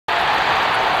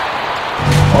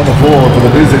On the floor for the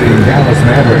visiting Dallas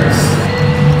Mavericks.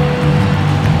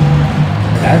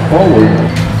 At forward,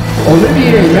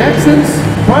 Olivier Maxence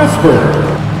Prosper.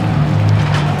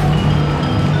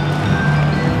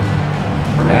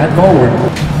 At forward,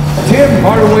 Tim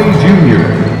Hardaway Jr.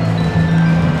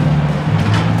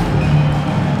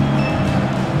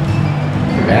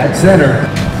 At center,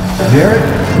 Derek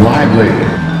Lively.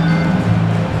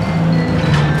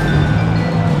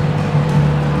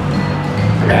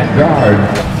 At guard,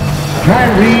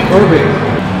 Kyrie Irving.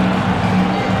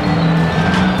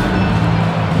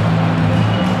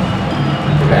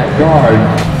 At guard,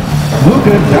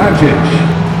 Luka Doncic.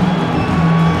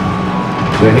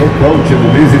 The head coach of the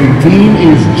visiting team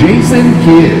is Jason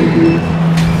Kidd.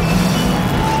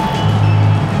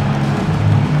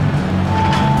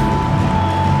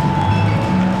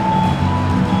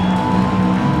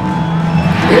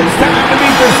 It's time to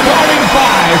meet the starting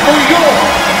five for your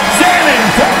San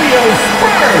Antonio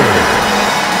Spurs.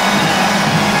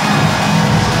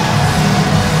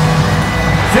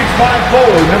 6'5"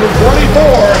 forward, number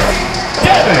 24,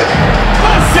 Devin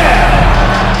Vassell.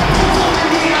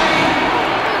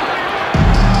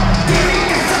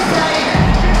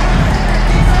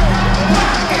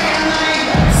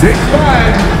 6'5",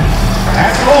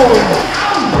 at forward,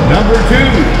 number 2,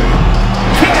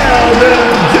 Keldon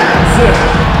Johnson.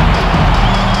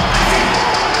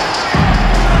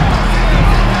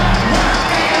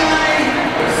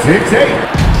 6'8",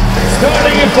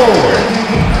 starting at forward,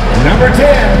 number 10,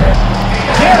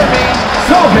 Jeremy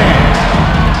Sohan.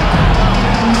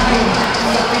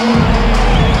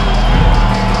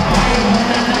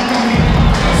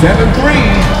 7'3",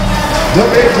 the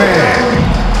big man,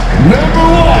 number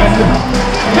 1,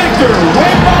 Victor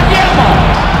Wembanyama.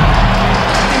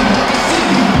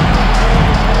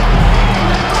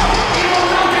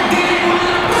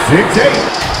 6'8",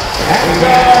 at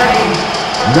guard,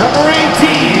 number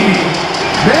 18,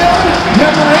 then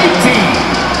number 18.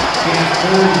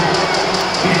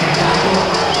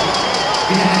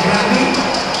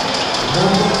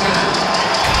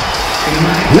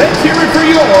 Let's hear it for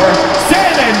your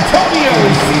San Antonio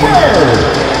Spurs.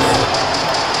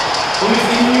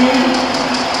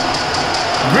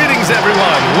 Greetings,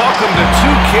 everyone. Welcome to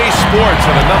 2K Sports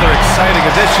and another exciting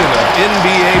edition of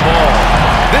NBA Ball.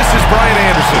 This is Brian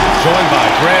Anderson, joined by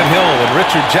Grant Hill and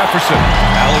Richard Jefferson.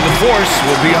 Allen LaForce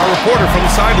will be our reporter from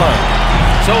the sideline.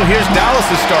 So here's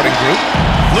Dallas' starting group.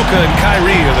 Luka and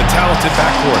Kyrie are the talented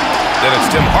backcourt. Then it's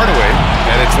Tim Hardaway,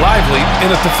 and it's Lively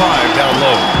in at the 5 down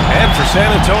low. And for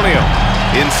San Antonio,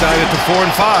 inside at the 4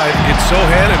 and 5, it's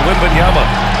Sohan and Wembanyama.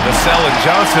 Vassell and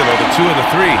Johnson are the 2 and the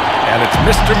 3. And it's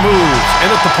Mr. Moves in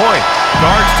at the point.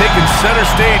 Guards taking center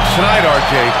stage tonight,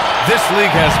 RJ. This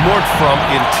league has morphed from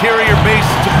interior base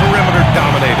to perimeter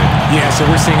dominated. Yeah, so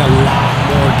we're seeing a lot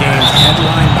more games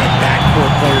headlined by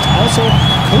backcourt players. Also,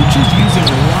 coaches using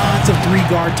lots of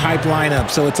 3-guard type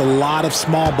lineups, so it's a lot of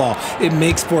small ball. It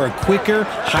makes for a quicker,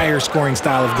 higher scoring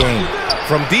style of game.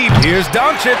 From deep, here's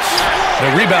Doncic. The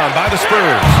rebound by the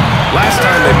Spurs. Last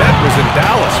time they met was in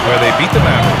Dallas, where they beat the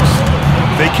Mavericks.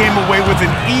 They came away with an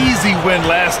easy win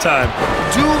last time,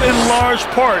 due in large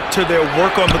part to their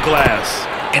work on the glass.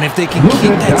 And if they can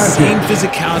keep that same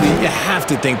physicality, you have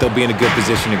to think they'll be in a good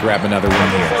position to grab another win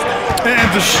here. And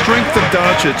the strength of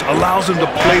Doncic allows him to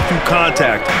play through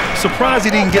contact. Surprised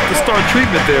he didn't get the star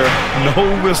treatment there. No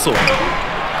whistle.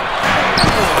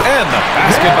 And the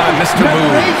basket by Mr.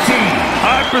 Moves.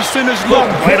 High percentage look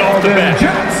right off the bat.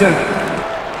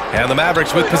 And the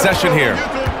Mavericks with possession here.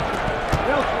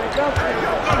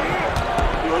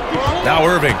 Now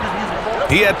Irving.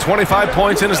 He had 25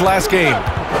 points in his last game.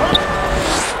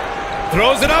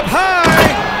 Throws it up high.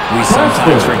 We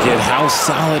sometimes forget how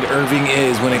solid Irving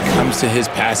is when it comes to his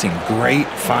passing. Great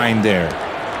find there.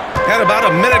 And about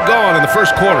a minute gone in the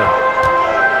first quarter.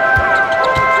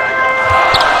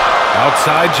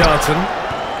 Outside Johnson.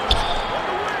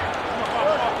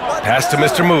 Pass to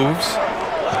Mr. Moves.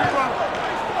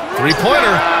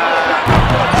 Three-pointer.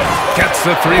 Gets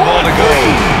the 3-ball to go.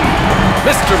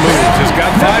 Mr. Moves has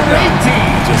got 5 now.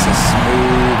 Just a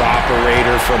smooth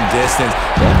operator from distance.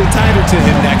 They'll be tighter to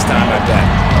him next time, I bet.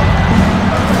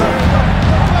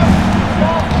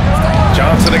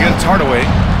 Johnson against Hardaway.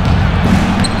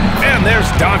 And there's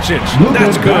Doncic.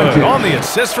 That's good on the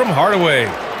assist from Hardaway.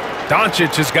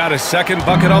 Doncic has got his second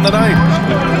bucket on the night.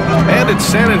 And it's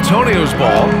San Antonio's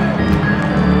ball.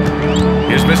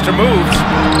 Here's Mr. Moves.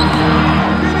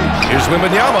 Here's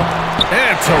Wembanyama.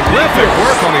 And terrific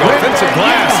work on the offensive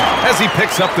glass as he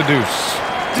picks up the deuce.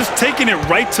 just taking it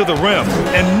right to the rim,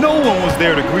 and no one was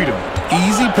there to greet him.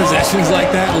 Easy possessions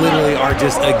like that literally are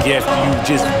just a gift. You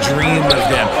just dream of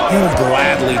them. He'll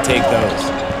gladly take those.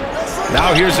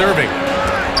 Now here's Irving.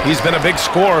 He's been a big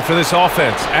scorer for this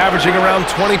offense, averaging around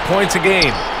 20 points a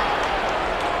game.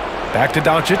 Back to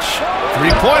Doncic.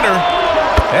 Three-pointer.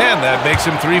 And that makes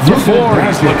him 3 for 4.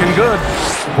 He's looking good.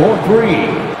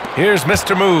 4-3. Here's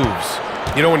Mr. Moves.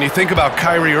 You know, when you think about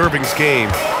Kyrie Irving's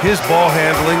game, his ball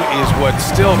handling is what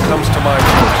still comes to mind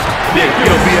first. Yeah,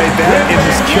 B.A., that is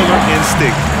his killer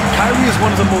instinct. Kyrie is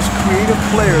one of the most creative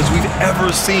players we've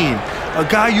ever seen. A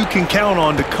guy you can count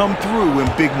on to come through in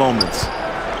big moments.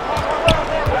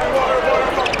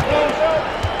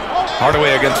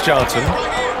 Hardaway against Johnson.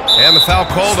 And the foul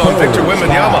called on Victor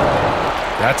Wembanyama.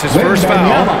 That's his first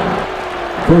foul.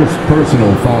 First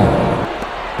personal foul.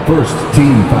 First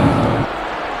team foul.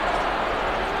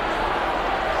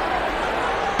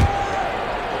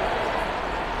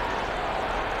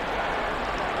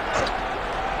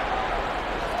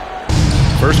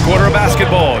 First quarter of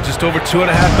basketball. Just over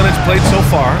 2.5 minutes played so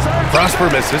far. Prosper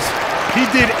misses. He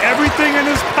did everything in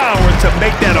his power to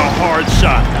make that a hard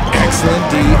shot. Excellent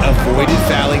D, avoided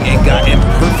fouling and got in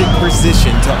perfect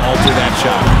position to alter that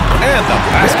shot. And the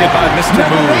basket by Mr.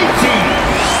 Moves.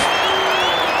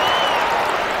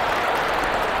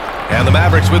 And the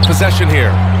Mavericks with possession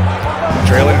here.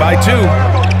 Trailing by 2.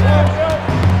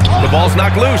 The ball's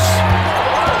knocked loose.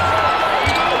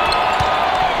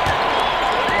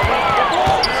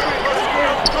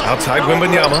 Outside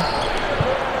Wembanyama.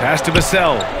 Pass to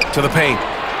Vassell. To the paint.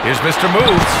 Here's Mr.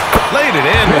 Moves. Laid it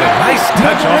in with a nice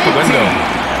touch off the window.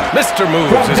 Mr.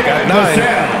 Moves has got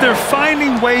 9. They're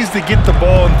finding ways to get the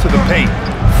ball into the paint.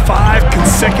 5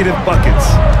 consecutive buckets.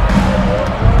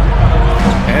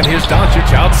 And here's Doncic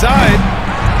outside.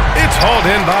 It's hauled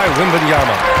in by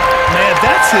Wembanyama. Man,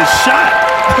 that's his shot.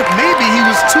 But maybe he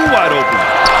was too wide open.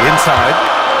 Inside.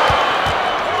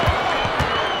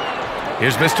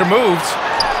 Here's Mr. Moves.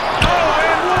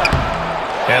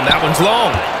 And that one's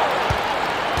long.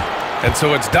 And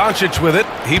so it's Doncic with it.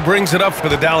 He brings it up for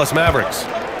the Dallas Mavericks.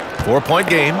 4-point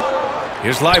game.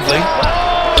 Here's Lively.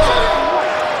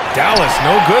 Dallas,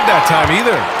 no good that time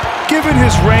either. Given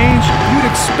his range, you'd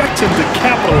expect him to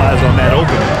capitalize on that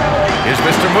opening. Here's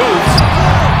Mr. Moves.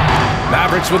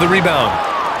 Mavericks with a rebound.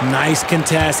 Nice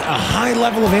contest, a high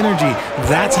level of energy.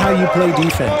 That's how you play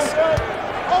defense.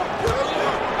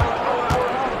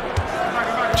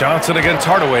 Johnson against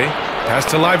Hardaway. Pass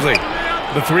to Lively.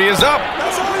 The 3 is up.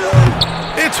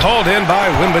 It's hauled in by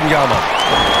Wembanyama.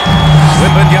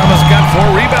 Wembanyama's got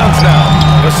 4 rebounds now.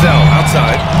 Vassell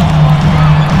outside.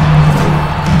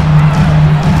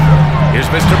 Here's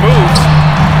Mr. Moves.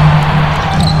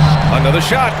 Another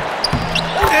shot.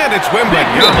 And it's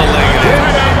Wembanyama laying it in.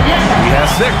 He has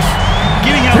 6.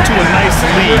 Getting out to a nice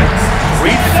lead.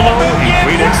 Great flow and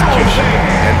great execution.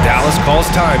 And Dallas calls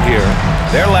time here.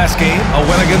 Their last game, a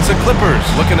win against the Clippers,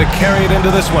 looking to carry it into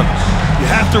this one. You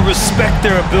have to respect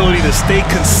their ability to stay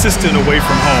consistent away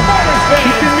from home,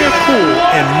 keeping their cool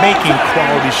and making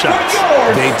quality shots.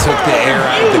 They took the air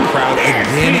out of the crowd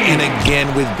again and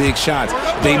again with big shots.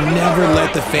 They never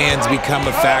let the fans become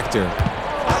a factor.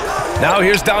 Now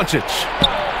here's Doncic.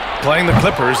 Playing the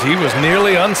Clippers, he was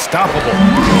nearly unstoppable.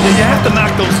 You have to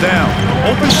knock those down.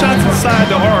 Open shots inside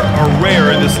the arc are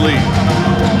rare in this league.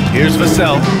 Here's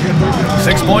Vassell.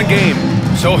 6-point game.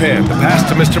 Sohan, the pass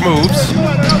to Mr. Moves.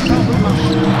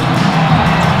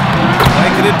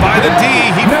 Blanketed by the D.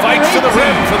 He fights to the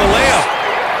rim for the layup.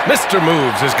 Mr.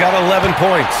 Moves has got 11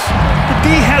 points. The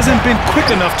D hasn't been quick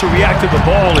enough to react to the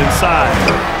ball inside.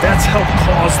 That's helped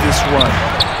cause this run.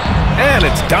 And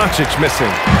it's Doncic missing.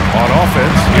 On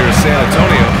offense, here's San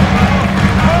Antonio.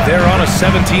 They're on a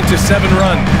 17-7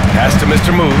 run. Pass to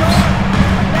Mr. Moves.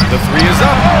 The 3 is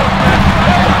up.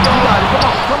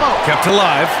 Kept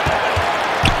alive.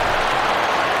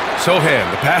 Sohan,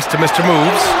 the pass to Mr.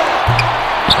 Moves.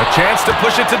 A chance to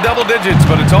push it to double digits,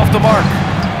 but it's off the mark.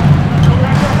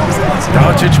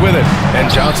 Doncic with it, and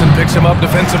Johnson picks him up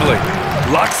defensively.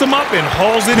 Locks him up and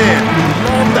hauls it in.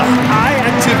 Love the high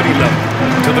activity level.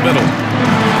 To the middle.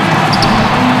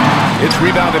 It's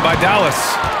rebounded by Dallas.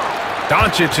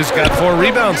 Doncic has got 4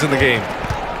 rebounds in the game.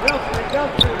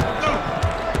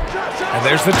 And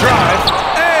there's the drive.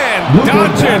 And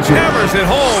Doncic hammers it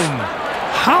home.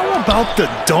 How about the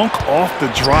dunk off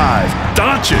the drive?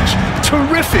 Doncic,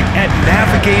 terrific at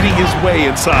navigating his way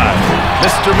inside.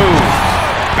 Mr. Moves.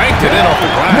 Banked it in off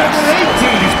the glass.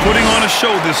 He's putting on a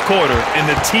show this quarter, and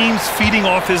the team's feeding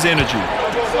off his energy.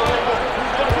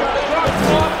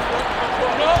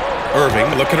 Irving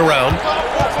looking around.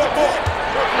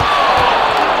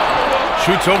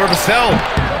 Shoots over Vassell.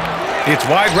 It's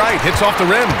wide right, hits off the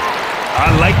rim.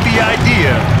 I like the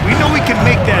idea. We know we can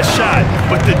make that shot,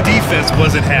 but the defense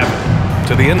wasn't having it.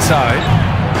 To the inside.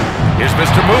 Here's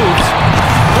Mr. Moves.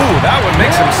 Ooh, that one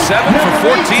makes him 7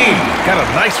 for 14. Got a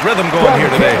nice rhythm going here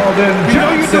today. You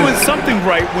know you're doing something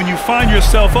right when you find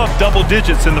yourself up double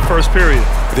digits in the first period.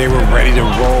 They were ready to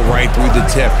roll right through the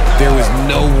tip. There was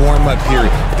no warm-up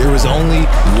period. There was only,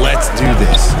 let's do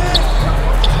this.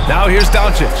 Now here's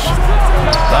Doncic.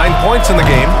 9 points in the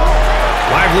game.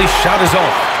 Lively shot is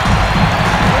off.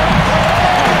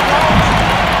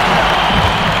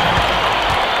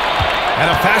 And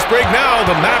a fast break now.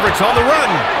 The Mavericks on the run.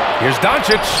 Here's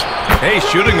Doncic. Hey,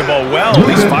 shooting the ball well.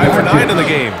 He's 5 for 9 in the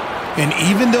game. And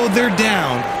even though they're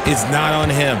down, it's not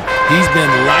on him. He's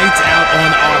been lights out on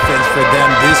offense for them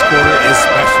this quarter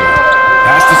especially.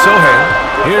 Pass to Sohan.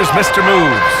 Here's Mr.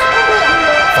 Moves.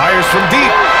 Fires from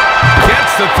deep.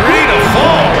 Gets the three to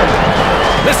fall.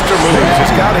 Mr. Moves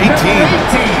has got 18.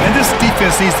 And this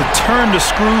defense needs to turn the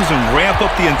screws and ramp up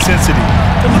the intensity.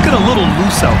 They're looking a little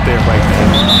loose out there right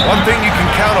now. One thing you can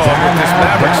count on with this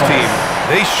Mavericks team,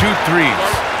 they shoot threes.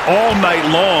 All night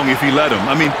long if you let them.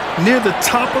 I mean, near the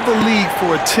top of the league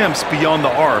for attempts beyond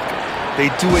the arc. They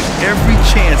do it every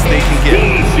chance they can get.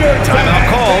 Timeout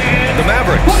called, the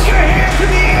Mavericks.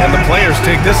 And the players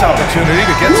take this opportunity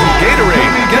to get some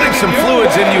Gatorade. Getting some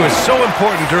fluids in you is so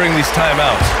important during these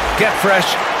timeouts. Get fresh,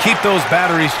 keep those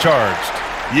batteries charged.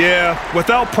 Yeah,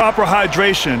 without proper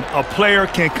hydration, a player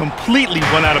can completely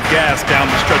run out of gas down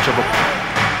the stretch of a...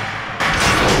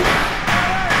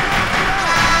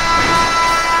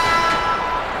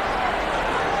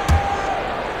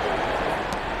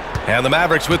 And the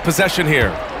Mavericks with possession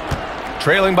here.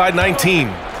 Trailing by 19.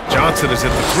 Johnson is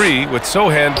at the 3 with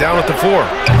Sohan down at the 4.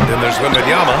 Then there's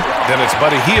Wembanyama. Then it's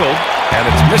Buddy Hield. And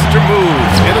it's Mr.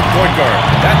 Moves in at point guard.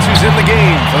 That's who's in the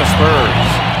game for the Spurs.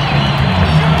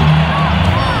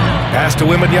 Pass to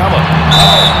Wembanyama.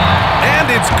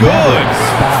 And it's good.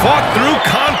 Fought through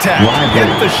contact. Hit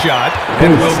the shot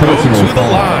and will go to the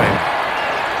line.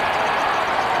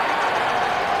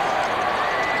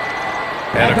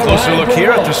 And a closer look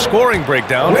here at the scoring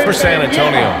breakdown for San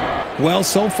Antonio. Well,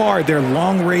 so far, their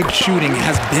long-range shooting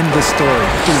has been the story,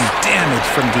 doing damage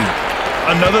from deep.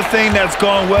 Another thing that's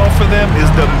gone well for them is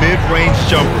the mid-range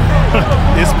jumper.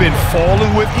 It's been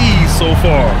falling with ease so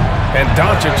far. And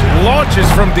Doncic launches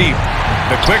from deep.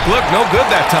 The quick look, no good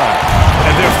that time.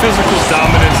 And their physical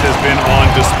dominance has been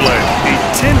on display. A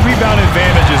 10-rebound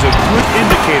advantage is a good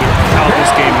indicator of how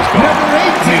this game is going.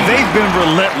 I mean, they've been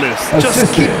relentless.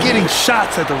 Just keep getting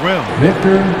shots at the rim.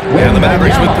 And the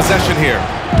Mavericks with possession here.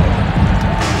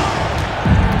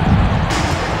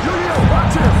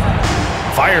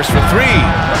 Fires for 3.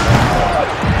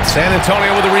 San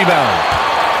Antonio with a rebound.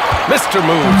 Mr.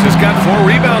 Moves has got 4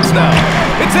 rebounds now.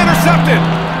 It's intercepted.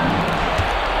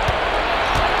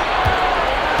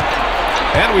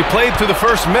 And we played through the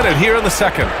first minute here in the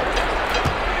second.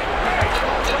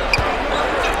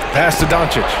 Pass to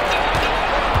Doncic.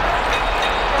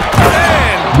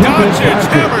 And Doncic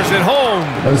hammers it home.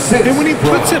 And when he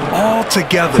puts it all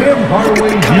together, look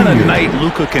at the kind of night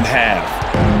Luka can have.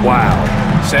 Wow.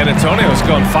 San Antonio's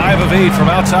gone 5 of 8 from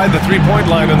outside the three-point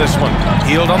line in this one.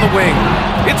 Hield on the wing.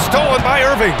 It's stolen by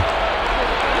Irving.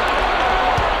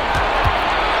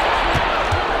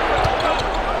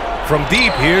 From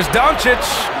deep, here's Doncic.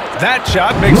 That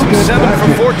shot makes him 7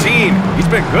 for 14. He's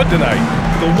been good tonight.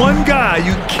 The one guy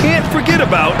you can't forget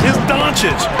about is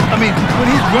Doncic. I mean, when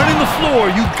he's running the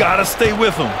floor, you gotta stay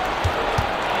with him.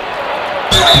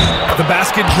 The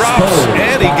basket drops,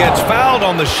 and he gets fouled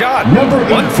on the shot.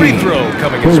 One free throw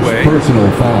coming his way.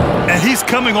 And he's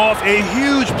coming off a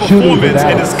huge performance,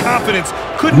 and his confidence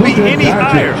couldn't be any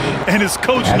higher. And his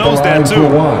coach knows that too.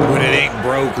 When it ain't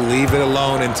broke, leave it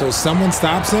alone. Until someone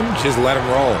stops him, just let him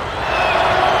roll.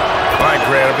 All right,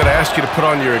 Grant, I'm going to ask you to put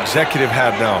on your executive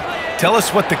hat now. Tell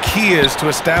us what the key is to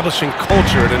establishing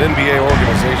culture at an NBA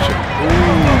organization.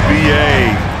 Ooh, BA.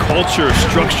 Culture,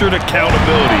 structured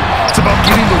accountability. It's about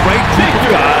getting the right group of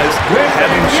guys,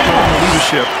 having strong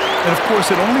leadership. And, of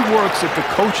course, it only works if the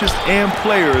coaches and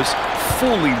players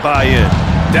fully buy in.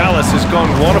 Dallas has gone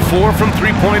 1 of 4 from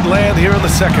three-point land here in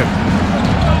the second.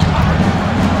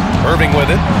 Irving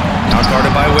with it. Now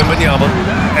guarded by Wembanyama.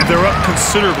 And they're up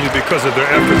considerably because of their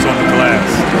efforts on the glass.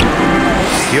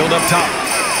 Hield up top.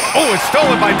 Oh, it's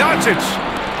stolen by Doncic.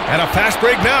 And a fast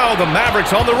break now. The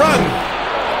Mavericks on the run.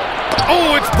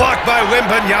 Oh, it's blocked by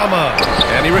Wembanyama.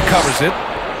 And he recovers it.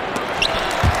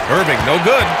 Irving, no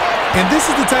good. And this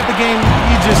is the type of game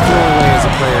you just throw away as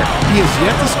a player. He has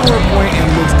yet to score a point and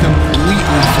looks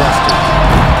completely frustrated.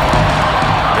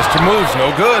 Mr. Moves,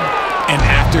 no good. And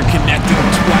after After connecting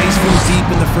twice from deep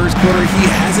in the first quarter, he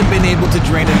hasn't been able to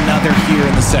drain another here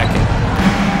in the second.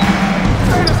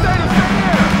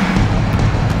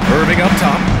 Irving up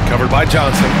top, covered by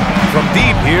Johnson. From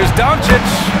deep, here's Doncic.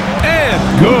 And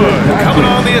good. Coming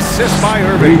on the assist by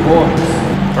Irving.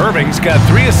 Irving's got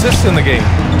 3 assists in the game.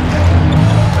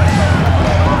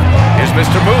 Here's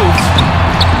Mr. Moves.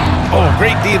 Oh,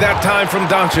 great D that time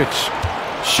from Doncic.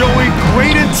 Showing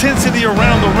great intensity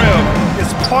around the rim is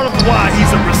part of why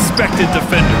he's a respected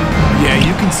defender. Yeah,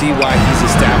 you can see why he's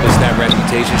established that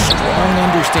reputation. Strong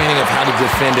understanding of how to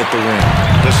defend at the rim.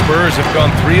 The Spurs have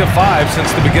gone 3 of 5 since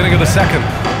the beginning of the second.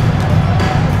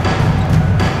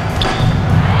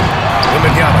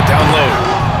 Wembanyama down low.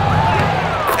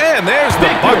 And there's the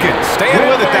bucket. Staying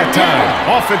with it that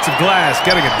time. Offensive glass,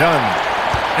 getting it done.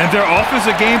 And their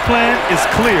offensive game plan is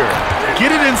clear.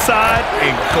 Get it inside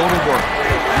and go to work.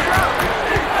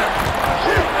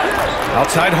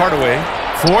 Outside Hardaway.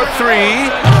 4-3.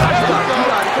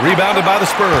 Rebounded by the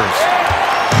Spurs.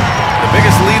 The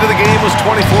biggest lead of the game was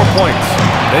 24 points.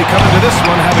 They come into this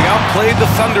one having outplayed the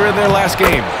Thunder in their last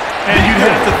game. And you'd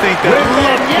have to think that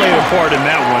luck played a part in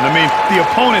that one. I mean, the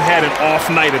opponent had an off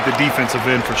night at the defensive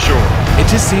end for sure. It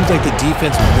just seems like the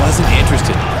defense wasn't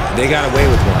interested. They got away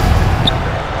with one.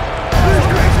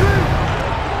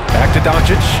 Back to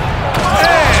Doncic.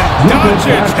 And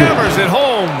Doncic hammers it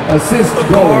home. Assist A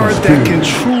guard that can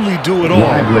truly do it all.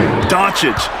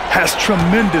 Doncic has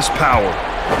tremendous power.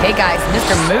 Hey guys,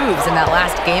 Mr. Moves in that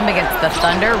last game against the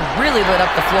Thunder really lit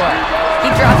up the floor. He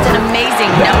dropped an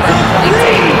amazing number of points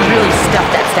and he really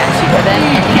stuffed that stat sheet for them,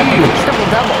 ending up with a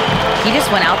triple-double. He just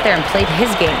went out there and played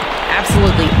his game,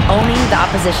 absolutely owning the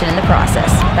opposition in the process.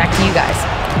 Back to you guys.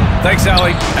 Thanks,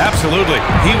 Allie. Absolutely.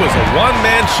 He was a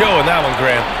one-man show in that one,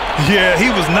 Grant. Yeah, he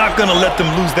was not going to let them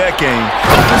lose that game.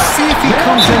 We'll see if he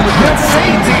comes in with that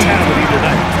same mentality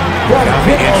tonight. It'll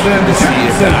be interesting to see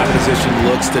if the opposition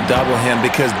looks to double him,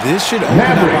 because this should open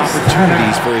up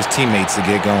opportunities for his teammates to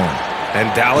get going. And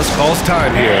Dallas calls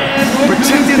time here.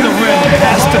 Protecting the rim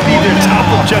has to be their top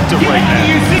objective right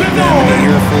now.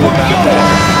 They're earful about that.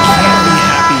 You can't be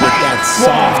happy with that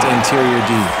soft interior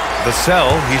D. The cell,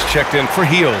 he's checked in for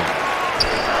Hield.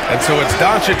 And so it's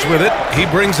Doncic with it. He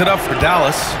brings it up for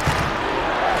Dallas.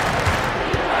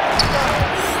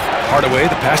 Hardaway,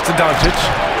 the pass to Doncic.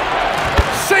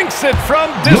 Sinks it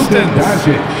from distance.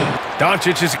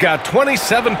 Doncic has got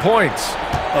 27 points.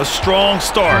 A strong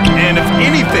start, and if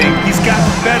anything, he's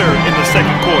gotten better in the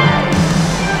second quarter.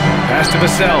 Pass to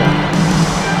Vassell.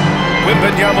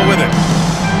 Wembanyama with it.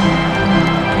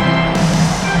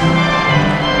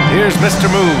 Here's Mr.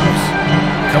 Moves.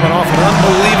 Coming off an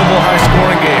unbelievable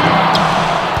high-scoring game.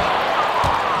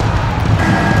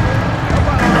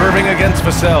 Irving against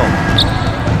Vassell.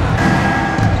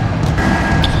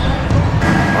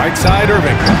 Right side,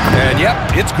 Irving. And, yep,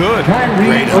 it's good.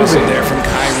 Great hustle there from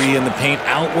Kyrie in the paint,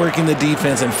 outworking the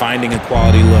defense and finding a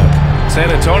quality look.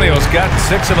 San Antonio's got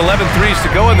 6 of 11 threes to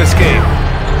go in this game.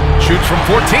 Shoots from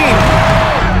 14.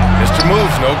 Mr.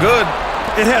 Moves, no good.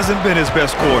 It hasn't been his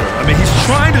best quarter. I mean, he's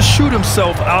trying to shoot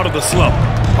himself out of the slump.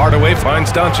 Hardaway finds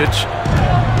Doncic.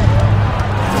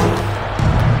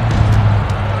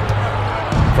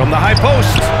 From the high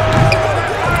post.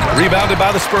 Rebounded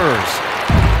by the Spurs.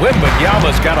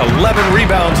 Wembanyama's got 11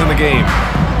 rebounds in the game.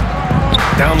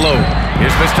 Down low.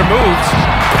 Here's Mr. Moves.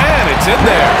 And it's in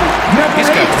there.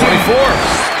 He's got 24.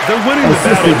 They're winning the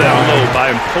battle down low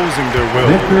by imposing their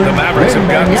will. The Mavericks have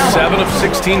gotten 7 of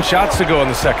 16 shots to go in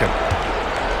the second.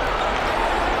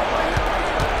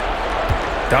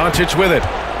 Doncic with it.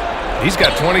 He's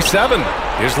got 27.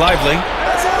 Here's Lively.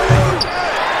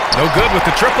 No good with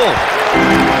the triple.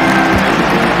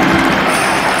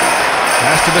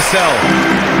 Pass to Vassell.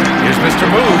 Here's Mr.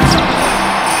 Moves.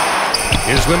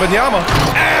 Here's Wembanyama.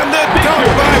 And the dunk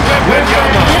by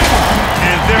Wembanyama.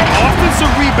 And their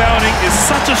offensive rebounding is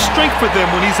such a strength for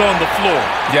them when he's on the floor.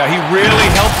 Yeah, he really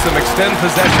helps them extend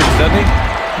possessions, doesn't he?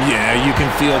 Yeah, you can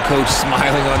feel Coach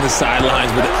smiling on the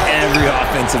sidelines with every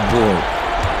offensive board.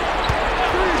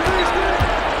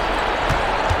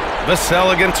 Vassell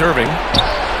against Irving.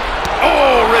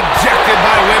 Oh, rejected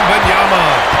by Wembanyama.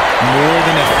 More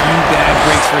than a few bad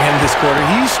breaks for him this quarter.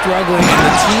 He's struggling, and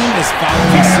the team is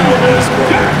following suit in this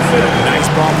quarter. Nice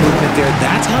ball movement there.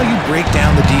 That's how you break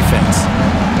down the defense.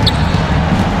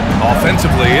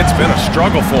 Offensively, it's been a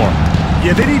struggle for him.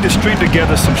 Yeah, they need to string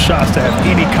together some shots to have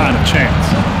any kind of chance.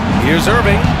 Here's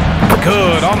Irving.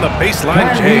 Good on the baseline,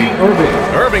 Jay.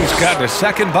 Irving's gotten his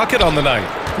second bucket on the night.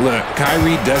 Look,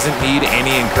 Kyrie doesn't need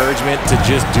any encouragement to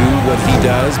just do what he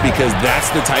does, because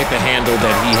that's the type of handle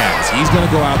that he has. He's going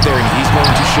to go out there and he's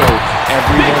going to show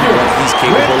everyone what he's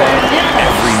capable of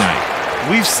every night.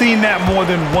 We've seen that more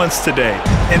than once today.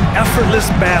 An effortless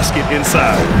basket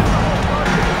inside.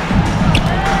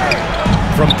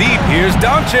 From deep, here's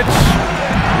Doncic.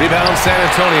 Rebound San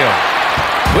Antonio.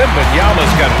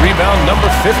 Wembanyama's got rebound number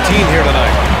 15 here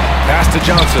tonight. Pass to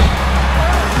Johnson.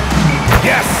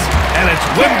 Yes! And it's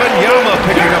Wembanyama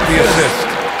picking up the assist.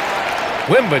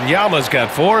 Wembanyama's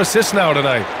got 4 assists now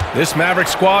tonight. This Maverick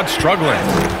squad struggling.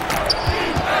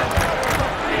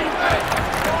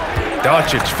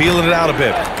 Doncic feeling it out a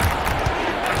bit.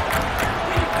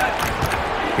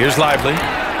 Here's Lively.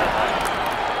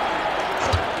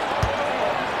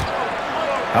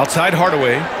 Outside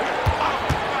Hardaway.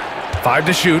 5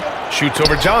 to shoot. Shoots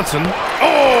over Johnson.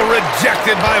 Oh,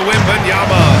 rejected by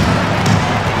Wembanyama.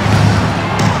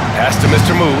 Pass to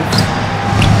Mr. Moves.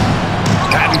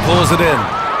 Patton pulls it in.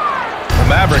 The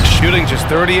Mavericks shooting just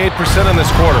 38% in this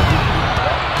quarter.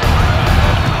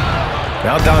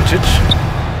 Now Doncic.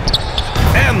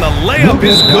 And the layup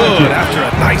is good after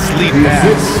a nice lead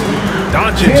pass.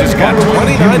 Doncic has got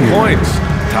 29 points.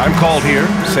 Time called here.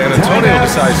 San Antonio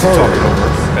decides to talk it over.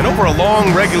 And over a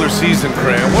long regular season,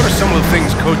 Graham, what are some of the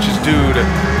things coaches do to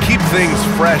keep things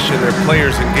fresh and their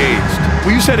players engaged?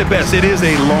 Well, you said it best. It is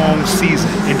a long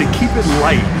season. And to keep it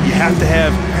light, you have to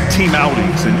have team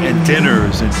outings and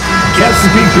dinners and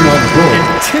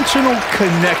intentional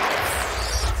connect.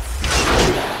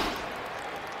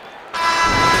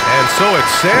 And so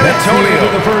it's San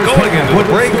Antonio going into the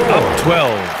break up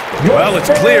 12. Well, it's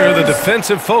clear the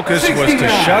defensive focus was to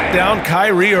shut down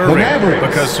Kyrie Irving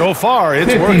because so far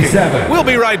it's working. We'll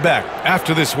be right back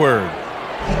after this word.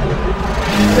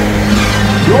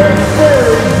 Your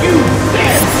Spurs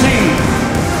USA.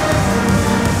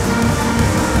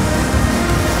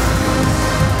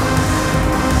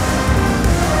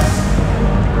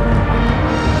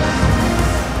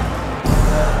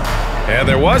 And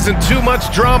there wasn't too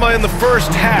much drama in the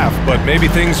first half, but maybe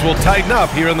things will tighten up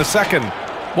here in the second.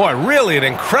 Boy, really an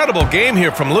incredible game here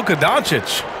from Luka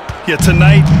Doncic. Yeah,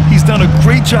 tonight he's done a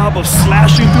great job of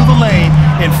slashing through the lane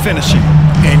and finishing.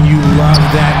 And you love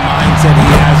that mindset he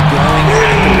has going at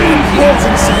the rim. He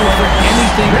hasn't settled for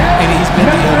anything, and he's been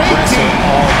the aggressor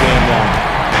all game long.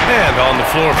 And on the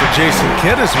floor for Jason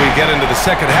Kidd as we get into the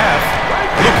second half.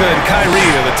 Luka and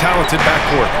Kyrie are the talented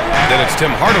backcourt. Then it's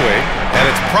Tim Hardaway, and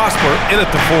it's Prosper in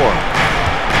at the 4.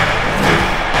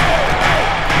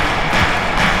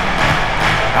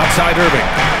 Outside Irving.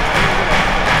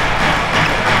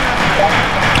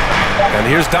 And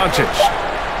here's Doncic.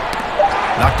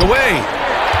 Knocked away.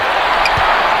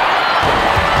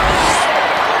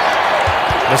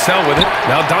 Vassell with it.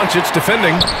 Now Doncic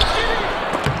defending.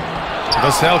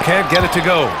 Vassell can't get it to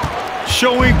go.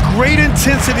 Showing great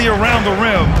intensity around the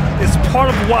rim is part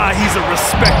of why he's a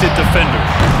respected defender.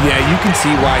 Yeah, you can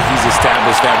see why he's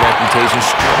established that reputation.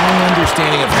 Strong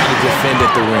understanding of how to defend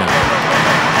at the rim.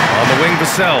 On the wing,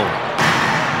 Vassell.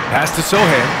 Pass to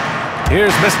Sohan.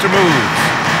 Here's Mr. Moves.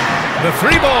 The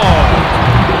 3-ball.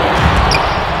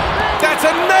 That's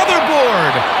another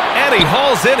board. And he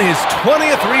hauls in his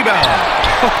 20th rebound.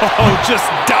 Oh, just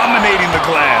dominating the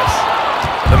glass.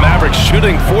 The Mavericks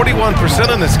shooting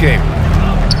 41% in this game.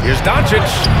 Here's Doncic.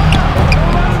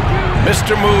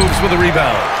 Mr. Moves with a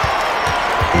rebound.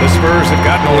 The Spurs have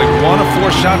gotten only 1 of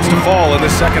 4 shots to fall in the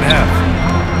second half.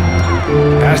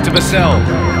 Pass to Vassell.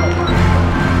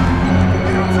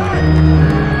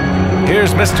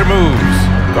 Here's Mr. Moves,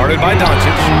 guarded by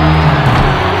Doncic.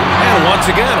 And once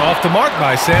again, off the mark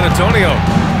by San Antonio.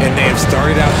 And they have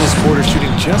started out this quarter shooting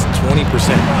just 20%.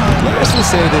 Let's just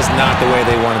say this is not the way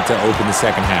they wanted to open the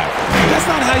second half. That's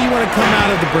not how you want to come out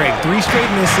of the break. 3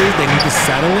 straight misses, they need to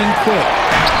settle in quick.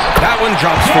 That one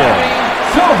drops 4.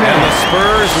 And the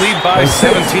Spurs lead by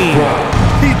 17.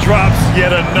 He drops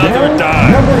yet another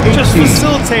dive, just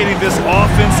facilitating this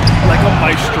offense like a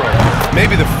maestro.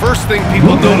 Maybe the first thing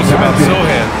people notice about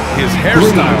Sohan, his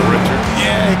hairstyle, Richard.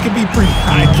 Yeah, it could be pretty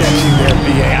eye-catching there,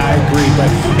 B.A. I agree, but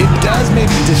it does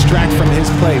maybe distract from his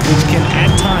play, which can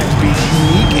at times be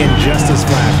unique and just as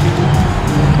flashy.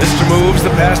 Mr. Moves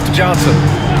the pass to Johnson.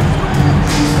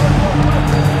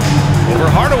 Over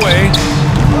Hardaway.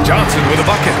 Johnson with a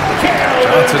bucket.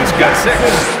 Johnson's got 6.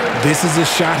 This is a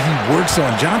shot he works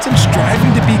on. Johnson striving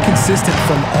to be consistent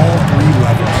from all 3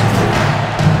 levels.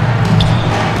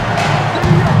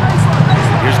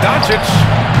 Here's Doncic.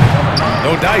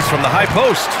 No dice from the high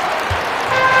post.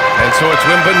 And so it's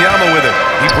Wembanyama with it.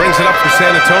 He brings it up for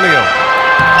San Antonio.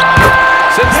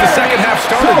 Since the second half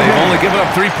started, they've only given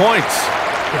up 3 points.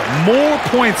 More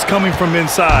points coming from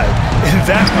inside. In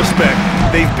that respect,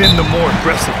 they've been the more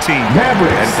aggressive team.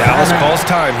 And Dallas calls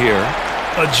time here.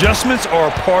 Adjustments are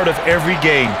a part of every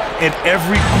game, in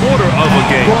every quarter of a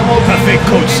game. I think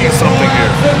Coach sees something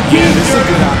here. Yeah, this is a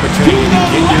good opportunity to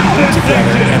get your group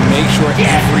together and make sure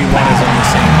everyone is on the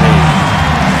same page.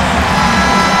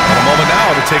 And a moment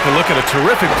now to take a look at a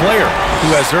terrific player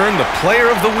who has earned the Player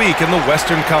of the Week in the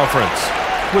Western Conference.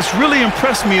 What's really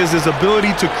impressed me is his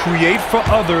ability to create for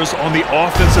others on the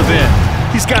offensive end.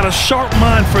 He's got a sharp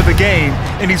mind for the game,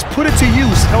 and he's put it to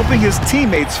use helping his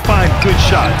teammates find good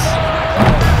shots.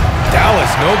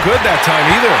 Dallas, no good that time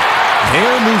either.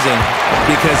 They're losing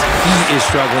because he is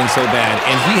struggling so bad,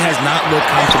 and he has not looked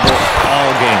comfortable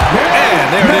all game. And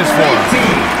there it is for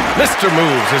him. Mr.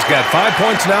 Moves has got 5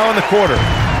 points now in the quarter.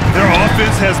 Their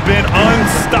offense has been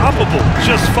unstoppable,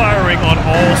 just firing on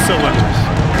all cylinders.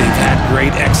 They've had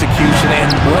great execution, and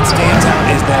what stands out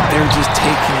is that they're just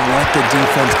taking what the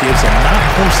defense gives them, not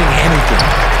forcing anything.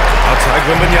 Outside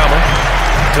Wembanyama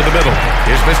to the middle.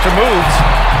 Here's Mr. Moves.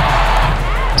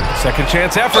 Second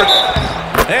chance effort.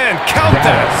 And count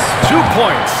that. 2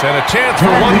 points and a chance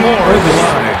for one more at the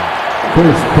line.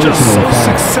 Just so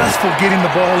successful getting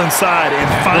the ball inside and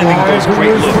finding those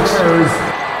great looks.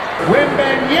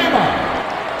 Wembanyama.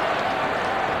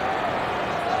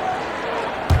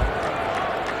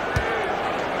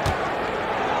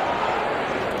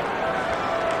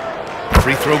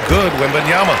 Free throw good,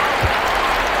 Wembanyama.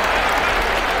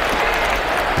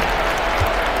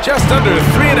 Just under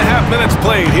 3.5 minutes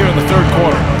played here in the third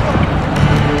quarter.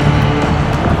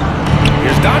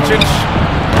 Here's Doncic.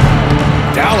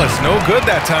 Dallas, no good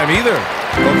that time either.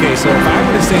 Okay, so if I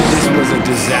were to say this was a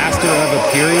disaster of a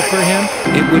period for him,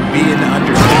 it would be an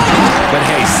understatement. But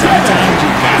hey, sometimes you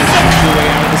gotta shoot your way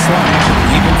out of the slump,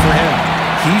 even for him.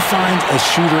 He finds a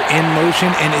shooter in motion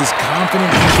and is confident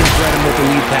he can thread him with the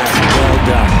lead pass. Well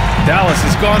done. Dallas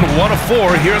has gone 1 of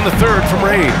 4 here in the third from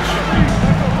range.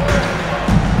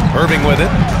 Irving with it.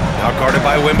 Now guarded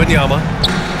by Wembanyama.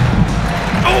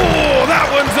 Oh, that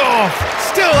one's off.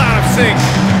 Still out of sync.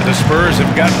 The Spurs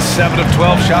have gotten 7 of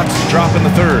 12 shots to drop in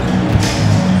the third.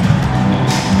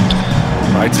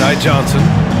 Right side Johnson.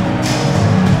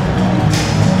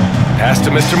 Pass to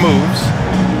Mr. Moves.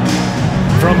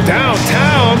 From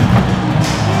downtown,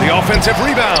 the offensive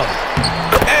rebound.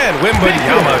 And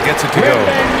Wembanyama gets it to go.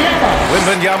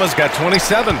 Wembanyama's got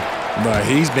 27. But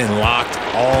he's been locked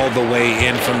all the way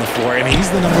in from the floor, and he's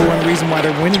the #1 reason why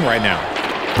they're winning right now.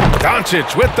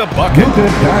 Doncic with the bucket.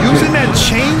 Using that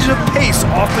change of pace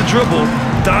off the dribble,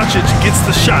 Doncic gets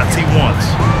the shots he wants.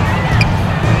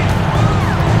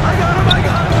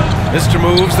 Mr.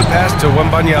 Moves the pass to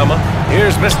Wembanyama.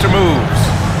 Here's Mr. Moves.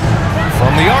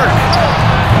 From the arc.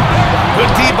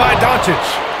 Good D by Doncic.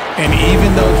 And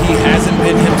even though he hasn't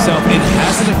been himself, it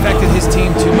hasn't affected his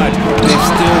team too much. They've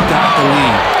still got the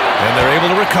lead. And they're able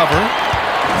to recover.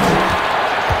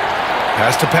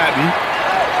 Pass to Patton.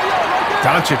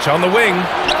 Doncic on the wing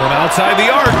from outside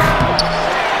the arc.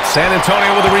 San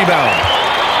Antonio with a rebound.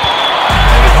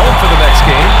 And at home for the next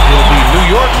game, it'll be New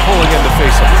York pulling in to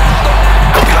face them.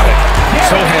 Got it.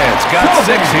 Sohan's got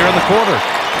 6 here in the quarter.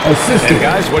 And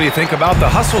guys, what do you think about the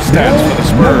hustle stats for the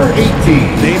Spurs?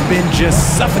 They've been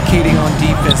just suffocating on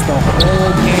defense the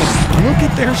whole game. Look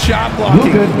at their shot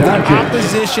blocking. The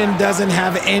opposition doesn't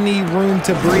have any room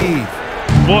to breathe.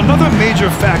 Well, another major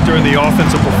factor in the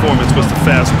offensive performance was the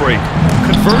fast break.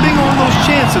 Converting on those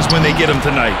chances when they get them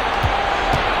tonight.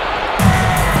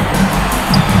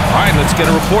 All right, let's get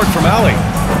a report from Allie.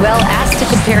 Well, asked to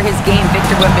compare his game,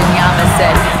 Victor Wembanyama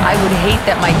said, "I would hate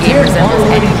that my game resembles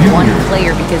any one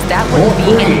player because that wouldn't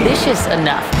be ambitious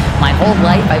enough. My whole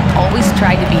life, I've always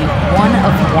tried to be one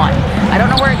of one. I don't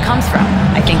know where it comes from.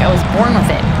 I think I was born with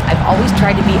it. I've always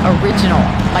tried to be original.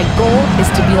 My goal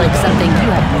is to be like something you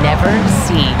have never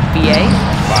seen." BA?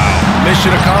 Wow.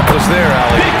 Mission accomplished there,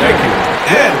 Allie. Thank you.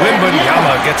 And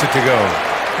Wembanyama gets it to go.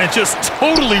 And just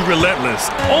totally relentless,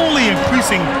 only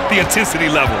increasing the intensity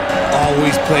level.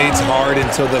 Always plays hard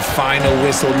until the final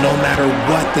whistle, no matter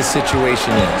what the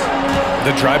situation is.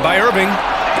 The drive by Irving.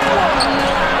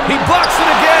 He blocks it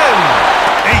again.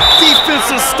 A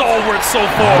defensive stalwart so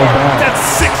far. That's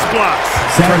 6 blocks.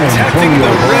 Protecting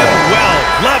the rim well.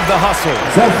 Love the hustle.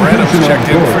 Branham's checked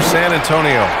in for San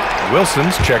Antonio.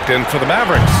 Wilson's checked in for the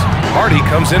Mavericks. Hardy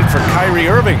comes in for Kyrie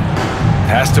Irving.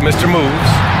 Pass to Mr.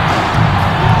 Moves.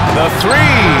 The 3.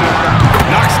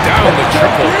 Knocks down the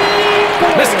triple.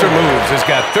 Mr. Moves has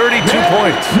got 32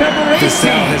 points. The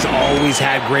South has always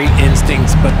had great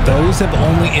instincts, but those have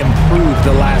only improved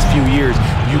the last few years.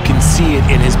 You can see it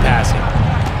in his passing.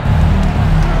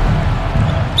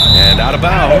 And out of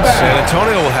bounds, San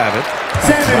Antonio will have it.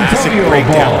 Classic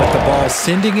breakdown with the ball,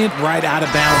 sending it right out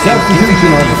of bounds and giving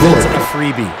the defense a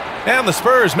freebie. And the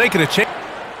Spurs making a change.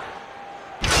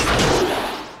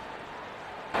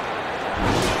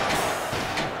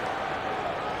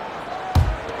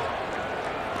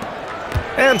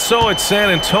 And so it's San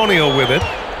Antonio with it.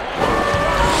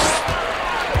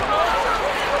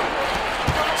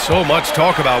 So much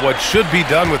talk about what should be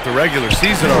done with the regular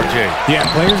season, RJ. Yeah,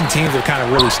 players and teams have kind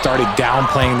of really started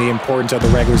downplaying the importance of the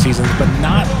regular season, but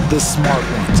not the smart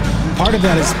ones. Part of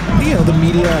that is, the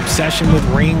media obsession with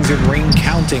rings and ring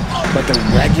counting, but the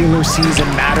regular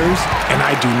season matters, and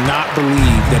I do not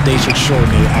believe that they should shorten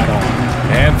it at all.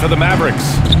 And for the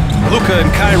Mavericks, Luka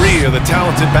and Kyrie are the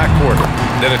talented backcourt.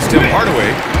 Then it's Tim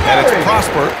Hardaway, and it's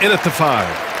Prosper in at the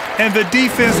 5. And the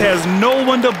defense has no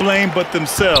one to blame but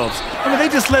themselves. They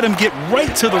just let him get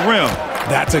right to the rim.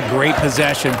 That's a great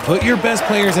possession. Put your best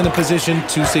players in a position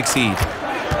to succeed.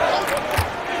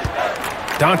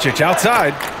 Doncic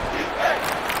outside.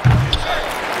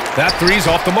 That three's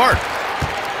off the mark.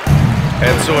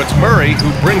 And so it's Murray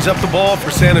who brings up the ball for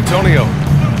San Antonio.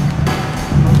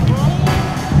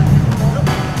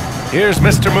 Here's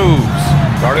Mr. Moves,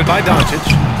 guarded by Doncic.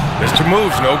 Mr.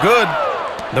 Moves, no good.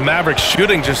 The Mavericks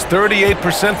shooting just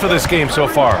 38% for this game so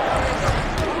far.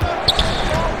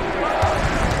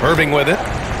 Irving with it.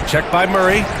 Checked by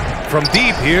Murray. From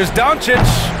deep, here's Doncic.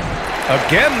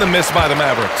 Again, the miss by the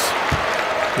Mavericks.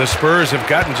 The Spurs have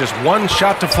gotten just one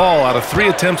shot to fall out of 3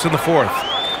 attempts in the 4th.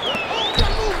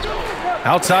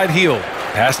 Outside heel.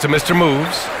 Pass to Mr.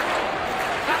 Moves.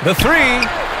 The 3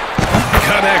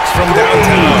 connects from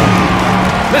downtown.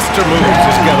 Mr. Moves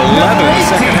has got 11 in the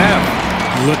second half.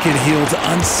 Look at Hield's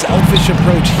unselfish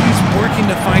approach. He's working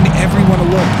to find everyone to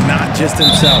look, not just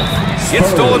himself. It's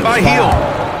stolen by Hield.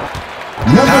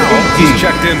 Now he's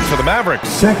checked in for the Mavericks.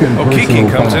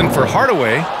 Okeke comes in for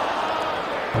Hardaway.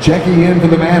 Checking in for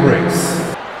the Mavericks,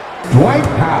 Dwight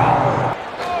Powell,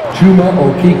 Chuma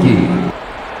Okeke.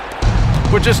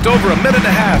 We're just over a minute and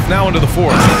a half now into the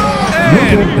 4th.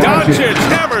 And Doncic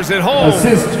hammers it home.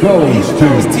 Assist goes to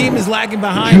his team is lagging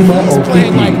behind. Chuma He's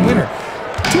playing Okeke. like winner.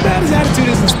 Too bad his attitude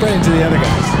isn't spreading to the other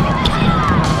guys.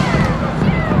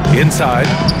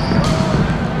 Inside.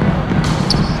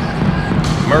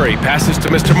 Murray passes to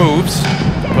Mr. Moves.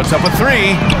 Puts up a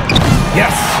 3.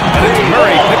 Yes, and it's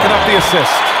Murray picking up the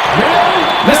assist.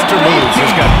 Mr. Moves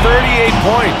has got 38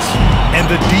 points. And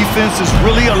the defense is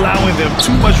really allowing them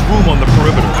too much room on the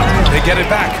perimeter. They get it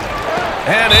back.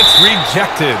 And it's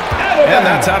rejected. And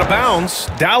that's out of bounds.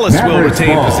 Dallas will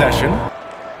retain possession.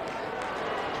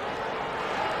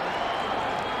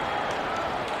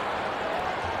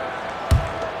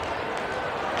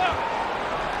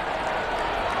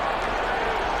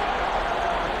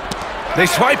 They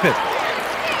swipe it.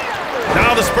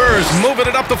 Now the Spurs moving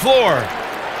it up the floor.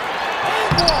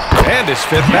 And his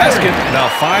 5th basket. Now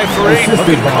 5 for 8.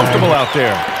 Looking comfortable out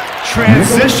there.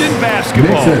 Transition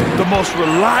basketball, the most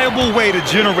reliable way to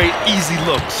generate easy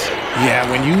looks. Yeah,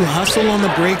 when you hustle on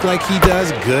the break like he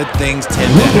does, good things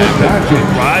tend to happen.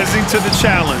 Rising to the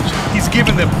challenge. He's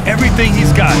giving them everything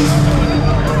he's got.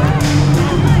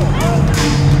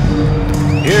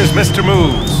 Here's Mr.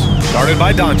 Moves, guarded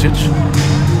by Doncic.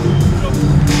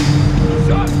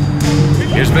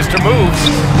 Here's Mr. Moves.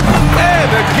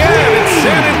 And again, it's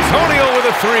San Antonio with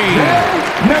a 3.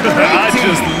 I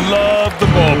just love the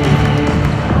ball.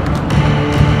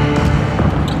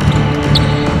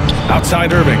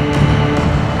 Outside Irving.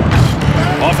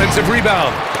 Offensive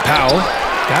rebound. Powell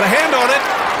got a hand on it.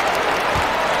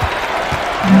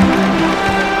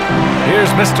 Here's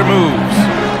Mr. Moves.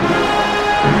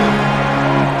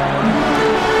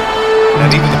 And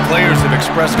even the players have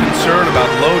expressed concern about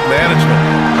load management.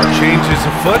 Are changes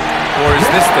afoot, or is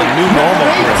this the new normal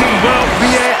for him? Well,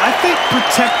 B.A., I think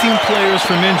protecting players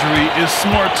from injury is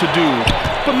smart to do.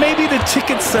 But maybe the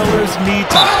ticket sellers need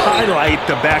to highlight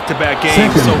the back-to-back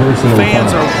games so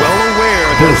fans are well aware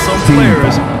that some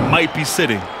players might be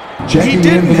sitting. He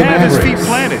didn't have his feet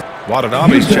planted.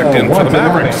 Watanabe's checked in for the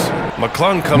Mavericks.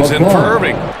 McClung comes in for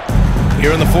Irving.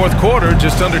 Here in the 4th quarter,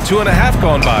 just under 2.5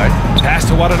 gone by. Pass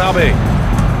to Watanabe.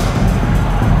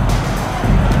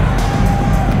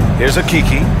 Here's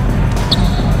Okeke.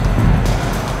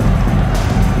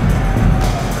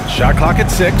 Shot clock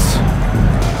at 6.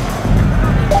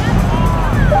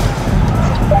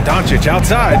 Doncic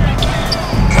outside.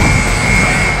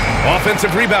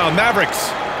 Offensive rebound, Mavericks.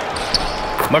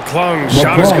 McClung's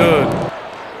shot is good.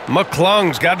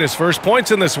 McClung's gotten his first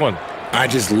points in this one. I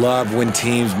just love when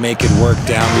teams make it work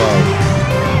down low.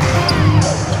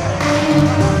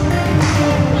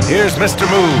 Here's Mr.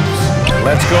 Moves.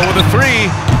 Let's go with a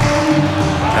 3.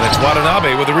 And it's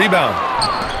Watanabe with a rebound.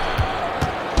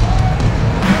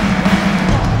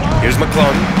 Here's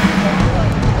McClung.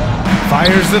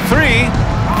 Fires the 3.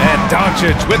 And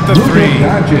Doncic with the 3.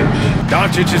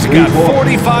 Doncic has got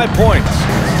 45 points.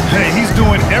 Hey, he's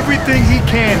doing everything he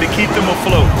can to keep them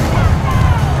afloat.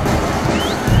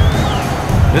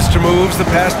 Mr. Moves the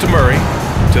pass to Murray.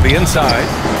 To the inside.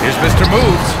 Here's Mr.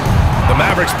 Moves. The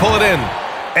Mavericks pull it in.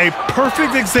 A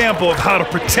perfect example of how to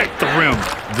protect the rim.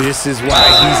 This is why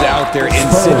he's out there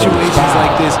in situations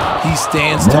like this. He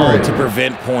stands tall to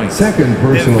prevent points. Second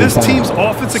personal And this foul. team's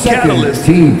offensive Second catalyst,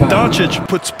 team foul. Doncic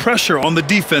puts pressure on the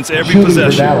defense every Shooting for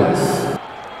possession. Dallas.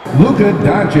 Luka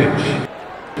Doncic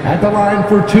at the line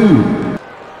for 2.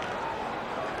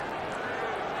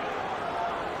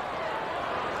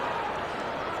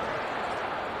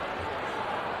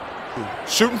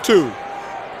 Shooting 2.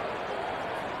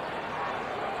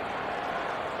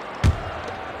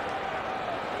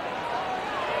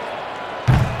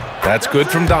 That's good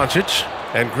from Doncic.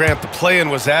 And Grant, the play-in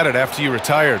was added after you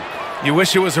retired. You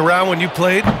wish it was around when you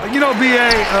played? You know,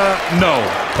 B.A., no.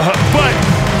 But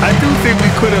I do think we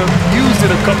could have used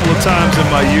it a couple of times in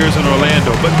my years in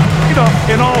Orlando. But, you know,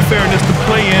 in all fairness, the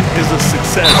play-in is a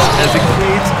success as it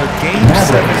creates a Game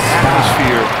 7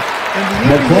 atmosphere. And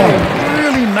the NBA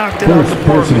really knocked it out of the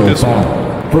park with this one.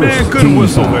 Man, good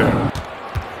whistle there.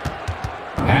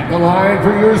 At the line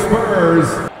for your Spurs,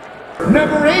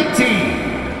 number 18.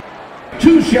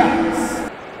 2 shots.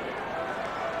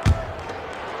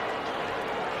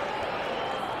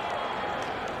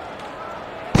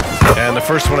 And the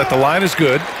first one at the line is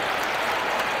good.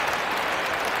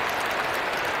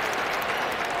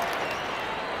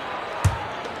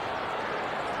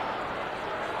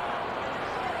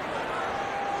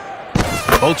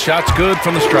 Both shots good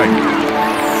from the stripe.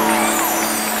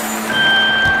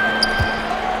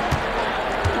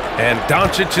 And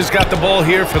Doncic has got the ball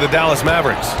here for the Dallas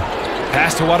Mavericks.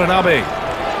 Pass to Watanabe.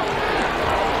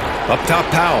 Up top,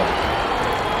 Powell.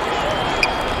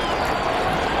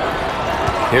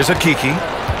 Here's Akiki.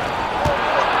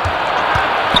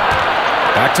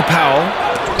 Back to Powell.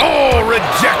 Oh,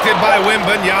 rejected by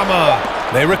Wembanyama.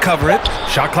 They recover it.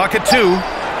 Shot clock at 2.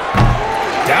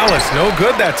 Dallas, no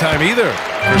good that time either.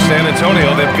 For San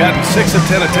Antonio, they've gotten 6 of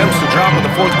 10 attempts to drop in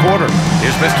the fourth quarter.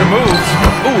 Here's Mr. Moves.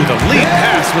 Ooh, the lead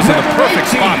pass was in the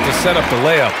perfect spot to set up the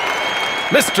layup.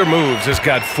 Mr. Moves has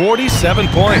got 47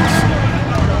 points.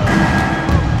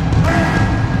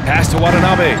 Pass to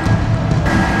Watanabe.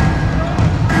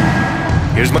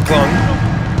 Here's McClung.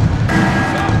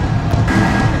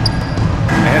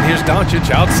 And here's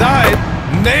Doncic outside.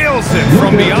 Nails it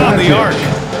from beyond the arc.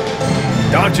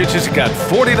 Doncic has got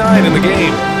 49 in the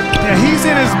game. Yeah, he's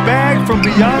in his bag from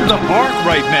beyond the arc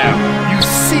right now. You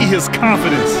see his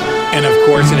confidence. And of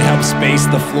course, it helps space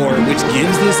the floor, which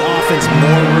gives this offense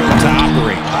more room to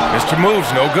operate. Mr. Moves,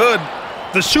 no good.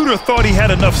 The shooter thought he had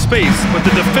enough space, but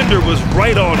the defender was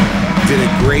right on him. Did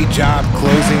a great job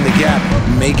closing the gap,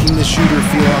 making the shooter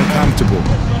feel uncomfortable.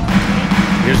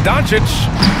 Here's Doncic.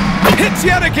 Hits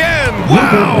yet again.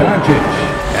 Wow.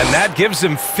 And that gives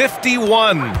him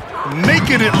 51.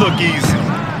 Making it look easy.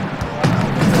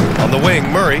 On the wing,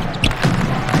 Murray.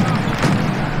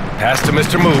 Pass to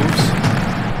Mr. Moves.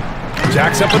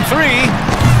 Jacks up a 3.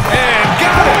 And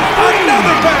got it.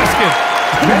 Another basket.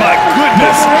 My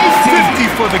goodness. 50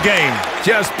 for the game.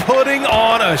 Just putting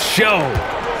on a show.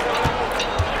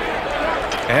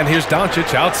 And here's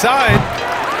Doncic outside.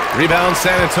 Rebound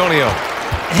San Antonio.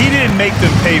 He didn't make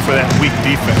them pay for that weak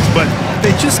defense, but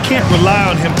they just can't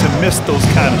rely on him to miss those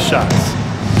kind of shots.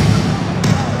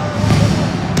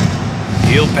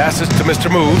 Hield passes to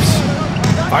Mr. Moves.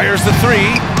 Fires the 3.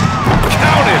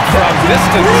 Counted from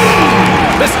distance.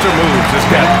 Mr. Moves has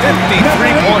got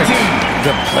 53 points.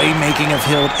 The playmaking of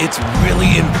Hield, it's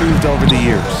really improved over the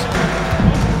years.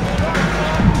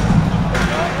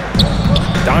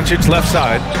 Doncic left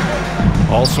side.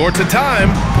 All sorts of time.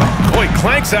 Boy,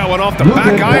 clanks that one off the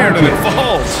back iron and it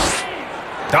falls.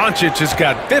 Doncic has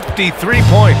got 53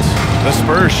 points. The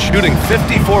Spurs shooting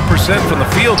 54% from the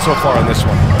field so far in this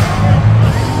one.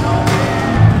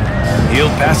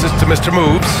 Hield passes to Mr.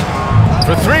 Moves.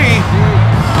 For 3.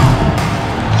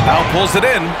 Powell pulls it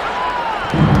in.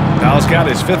 Powell's got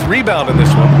his 5th rebound in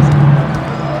this one.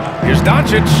 Here's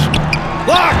Doncic.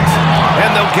 Blocked! And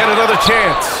they'll get another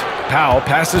chance. Powell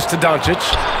passes to Doncic.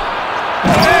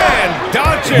 And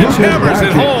Doncic hammers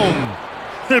it home.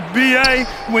 B.A.,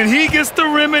 when he gets the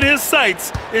rim in his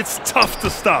sights, it's tough to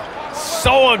stop.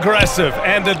 So aggressive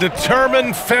and a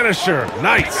determined finisher.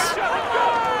 Nice.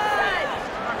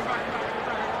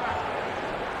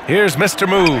 Here's Mr.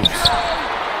 Moves.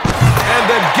 And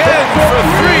again for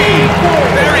 3.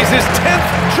 Buries his 10th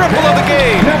triple of the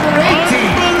game.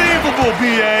 Unbelievable,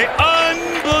 B.A.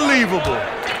 Unbelievable.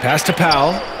 Pass to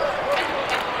Powell.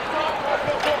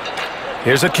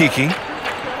 Here's Akiki.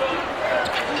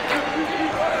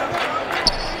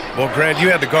 Well, Grant, you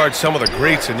had to guard some of the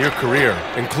greats in your career,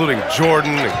 including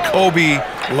Jordan and Kobe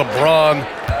LeBron,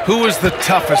 who is the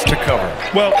toughest to cover?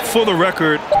 Well, for the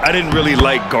record, I didn't really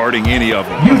like guarding any of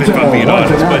them, if I'm being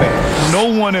honest. But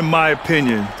no one, in my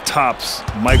opinion, tops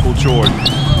Michael Jordan.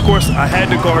 Of course, I had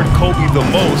to guard Kobe the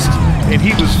most, and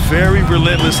he was very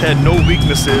relentless, had no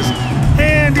weaknesses.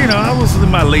 And, you know, I was in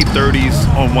my late 30s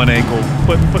on one ankle,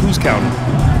 but who's counting?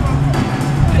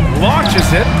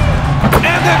 Launches it,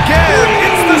 and again,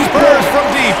 it's the Spurs from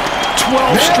deep.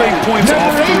 12 straight points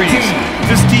off threes.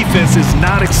 This defense is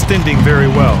not extending very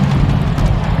well.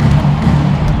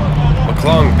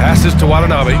 McClung passes to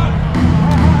Watanabe.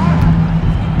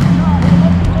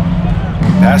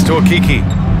 Pass to Okiki.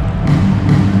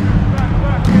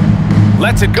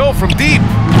 Lets it go from deep.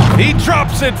 He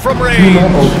drops it from range.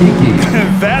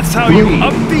 That's how you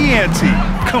up the ante.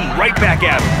 Come right back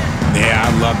at him. Yeah,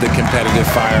 I love the competitive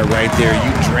fire right there.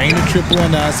 You drain a triple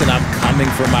on us, and I'm coming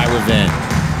for my revenge.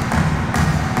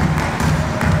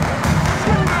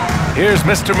 Here's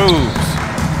Mr. Moves.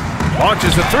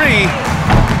 Launches a three.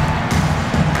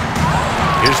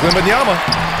 Here's Wembanyama.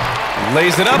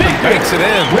 Lays it up and banks it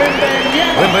in.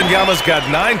 Wembanyama's got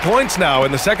 9 points now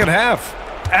in the second half.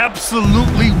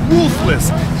 Absolutely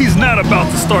ruthless. He's not about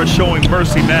to start showing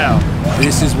mercy now.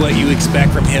 This is what you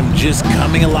expect from him, just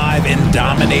coming alive and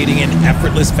dominating in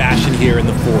effortless fashion here in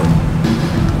the fourth.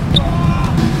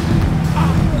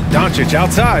 Doncic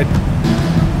outside.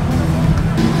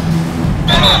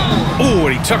 Ooh,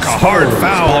 and he took a hard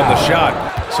foul on the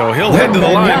shot. So he'll head to the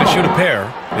line to shoot a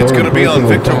pair. It's going to be on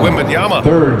Victor Wembanyama.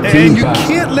 And you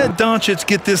can't let Doncic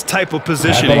get this type of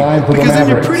positioning because then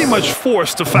you're pretty much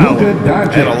forced to foul him.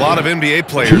 And a lot of NBA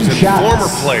players and former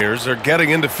players are getting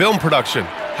into film production.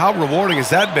 How rewarding has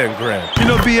that been, Grant? You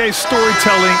know, BA,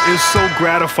 storytelling is so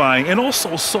gratifying and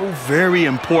also so very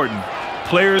important.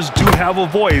 Players do have a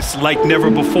voice like never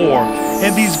before,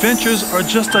 and these ventures are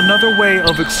just another way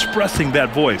of expressing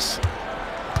that voice.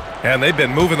 And they've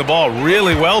been moving the ball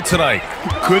really well tonight.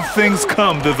 Good things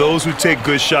come to those who take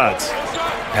good shots.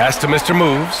 Pass to Mr.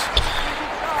 Moves.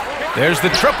 There's the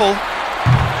triple.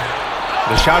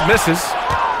 The shot misses.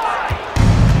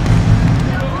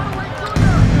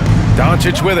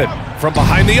 Doncic with it from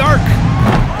behind the arc.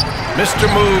 Mr.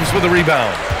 Moves with a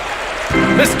rebound.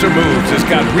 Mr. Moves has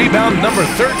got rebound number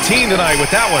 13 tonight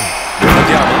with that one.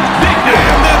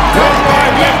 And the dunk by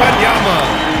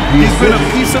Wembanyama. He's been a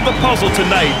piece of the puzzle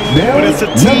tonight, but it's a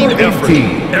team effort.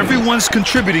 Everyone's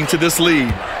contributing to this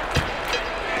lead.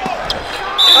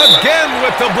 Again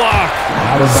with the block.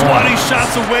 Swatting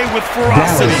shots away with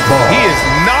ferocity. He is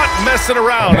not messing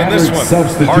around in this one.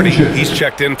 Hardy, he's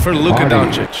checked in for Luka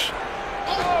Doncic.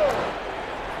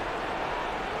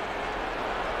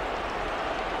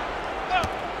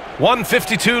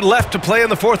 .152 left to play in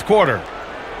the fourth quarter.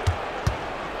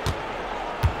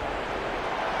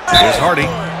 Here's Hardy.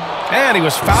 And he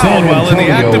was fouled while in the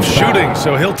act of shooting,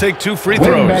 so he'll take 2 free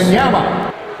throws.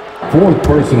 Fourth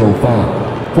personal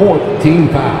foul. Fourth team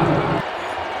foul.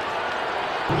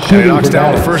 And he knocks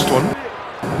down the first one.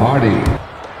 Hardy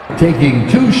taking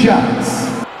 2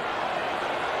 shots.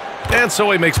 And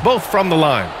so he makes both from the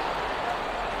line.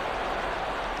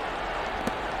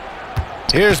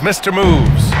 Here's Mr.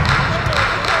 Moves.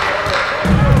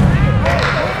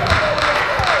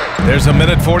 There's a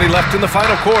minute 40 left in the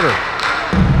final quarter.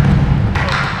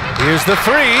 Here's the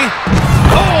three.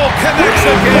 Oh, connects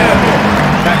again.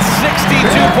 That's 62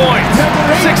 points.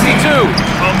 62.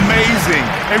 Amazing.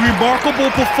 A remarkable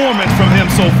performance from him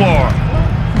so far.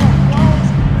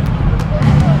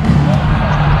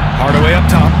 Hardaway up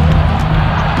top.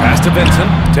 Pass to Vincent.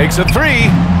 Takes a three.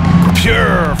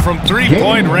 Pure from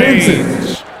three-point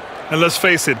range. And let's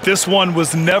face it, this one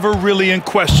was never really in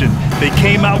question. They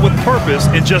came out with purpose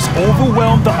and just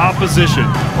overwhelmed the opposition.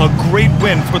 A great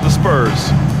win for the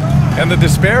Spurs. And the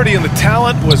disparity in the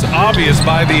talent was obvious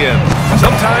by the end.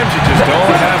 Sometimes you just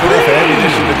don't have enough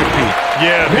ammunition to compete.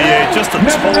 Yeah, BA, just a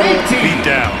total beat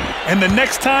down. And the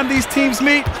next time these teams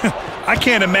meet, I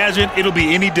can't imagine it'll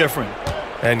be any different.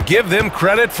 And give them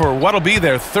credit for what'll be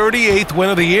their 38th win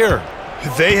of the year.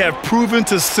 They have proven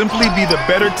to simply be the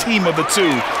better team of the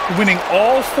two, winning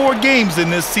all 4 games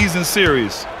in this season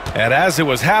series. And as it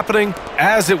was happening,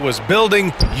 as it was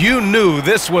building, you knew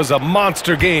this was a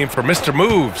monster game for Mr.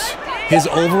 Moves. His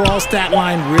overall stat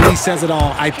line really says it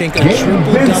all. I think a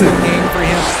triple-double game for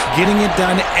him, getting it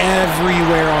done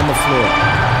everywhere on the floor.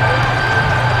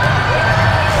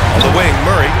 On the wing,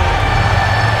 Murray.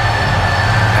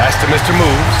 Pass to Mr.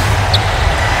 Moves.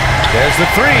 There's the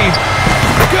three.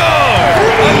 Good!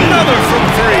 Another from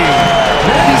 3.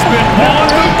 He's been on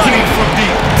the money from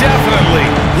deep. Definitely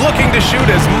looking to shoot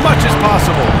as much as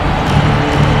possible.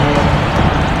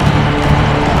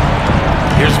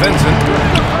 Here's Vincent.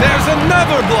 There's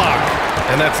another block.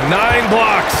 And that's 9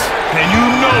 blocks. And you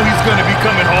know he's going to be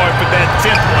coming hard for that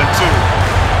 10th one, too.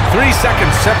 3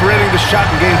 seconds separating the shot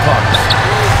and game clocks.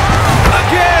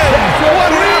 Again!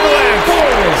 What an avalanche!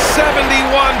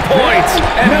 71 points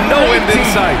and no end in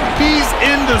sight. He's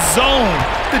in the zone.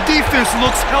 The defense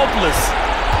looks helpless.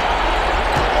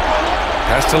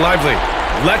 Pass to Lively.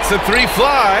 Lets the 3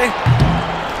 fly.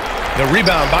 The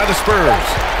rebound by the Spurs.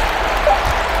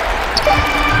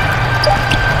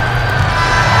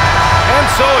 And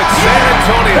so it's San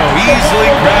Antonio easily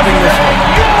grabbing this one.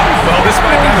 Well, this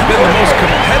might not have been the most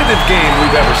competitive game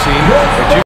we've ever seen, but